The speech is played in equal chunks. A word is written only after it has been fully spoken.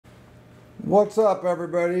What's up,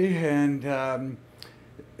 everybody? And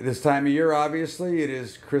this time of year, obviously, it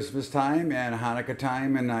is Christmas time and Hanukkah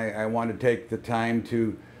time, and I want to take the time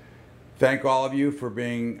to thank all of you for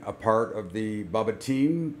being a part of the Bubba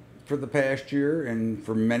team for the past year and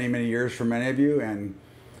for many, many years for many of you, and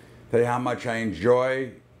tell you how much I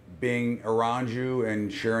enjoy being around you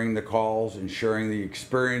and sharing the calls and sharing the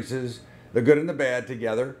experiences, the good and the bad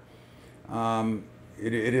together.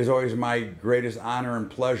 It is always my greatest honor and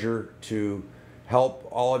pleasure to help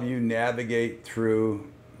all of you navigate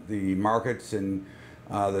through the markets and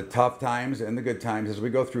the tough times and the good times as we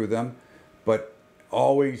go through them, but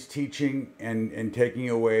always teaching and taking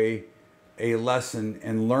away a lesson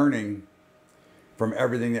and learning from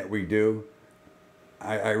everything that we do.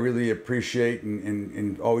 I really appreciate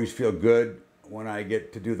and always feel good when I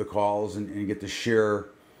get to do the calls and get to share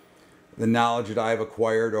the knowledge that I've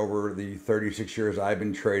acquired over the 36 years I've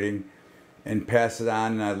been trading and pass it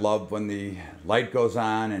on. And I love when the light goes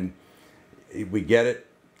on and we get it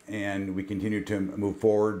and we continue to move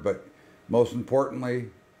forward. But most importantly,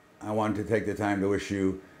 I wanted to take the time to wish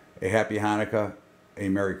you a happy Hanukkah, a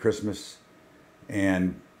Merry Christmas,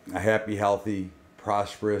 and a happy, healthy,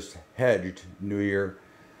 prosperous, hedged New Year.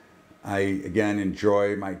 I, again,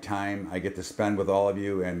 enjoy my time I get to spend with all of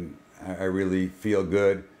you, and I really feel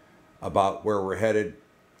good about where we're headed,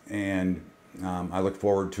 and I look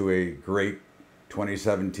forward to a great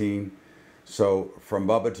 2017. So from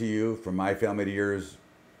Bubba to you, from my family to yours,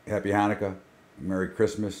 happy Hanukkah, Merry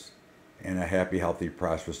Christmas, and a happy, healthy,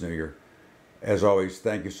 prosperous New Year. As always,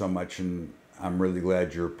 thank you so much, and I'm really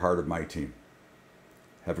glad you're part of my team.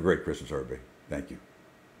 Have a great Christmas, everybody. Thank you.